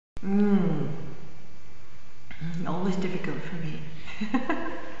Mm. Always difficult for me.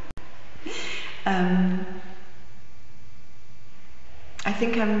 I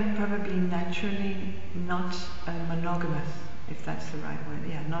think I'm probably naturally not monogamous, if that's the right word.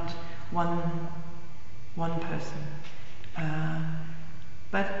 Yeah, not one person.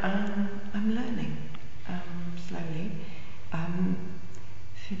 But I'm learning slowly.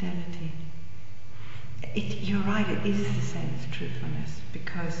 Fidelity. You're right. It is the same as truthfulness,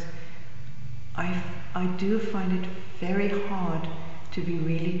 because I do find it very hard to be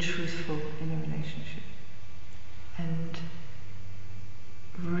really truthful in a relationship, and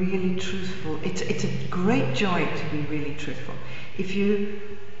really truthful. It's a great joy to be really truthful. If you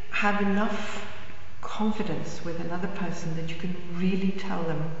have enough confidence with another person that you can really tell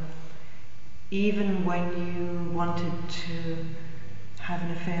them, even when you wanted to have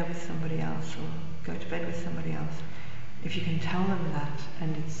an affair with somebody else or go to bed with somebody else, if you can tell them that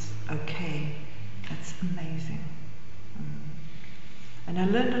and it's okay, that's amazing. And I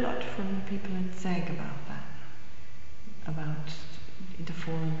learned a lot from the people at ZEG about that, about the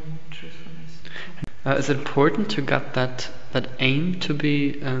forum and truthfulness. Is it important to get that aim to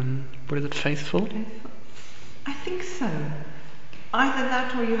be, what is it, faithful? I think so. Either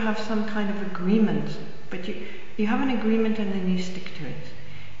that or you have some kind of agreement, but you have an agreement and then you stick to it.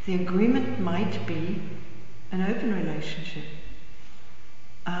 The agreement might be an open relationship.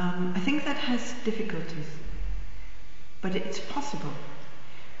 I think that has difficulties, but it's possible.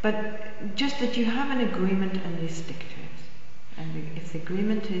 But just that you have an agreement and you stick to it. And if the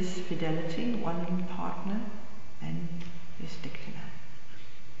agreement is fidelity, one partner, then you stick to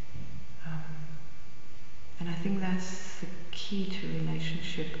that. And I think that's the key to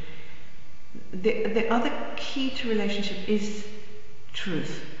relationship. The other key to relationship is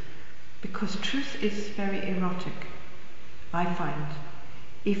truth, because truth is very erotic, I find.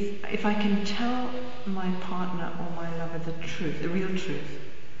 If I can tell my partner or my lover the truth, the real truth,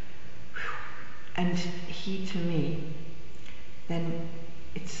 and he to me, then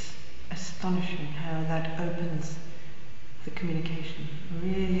it's astonishing how that opens the communication,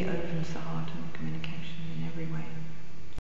 really opens the heart and communication.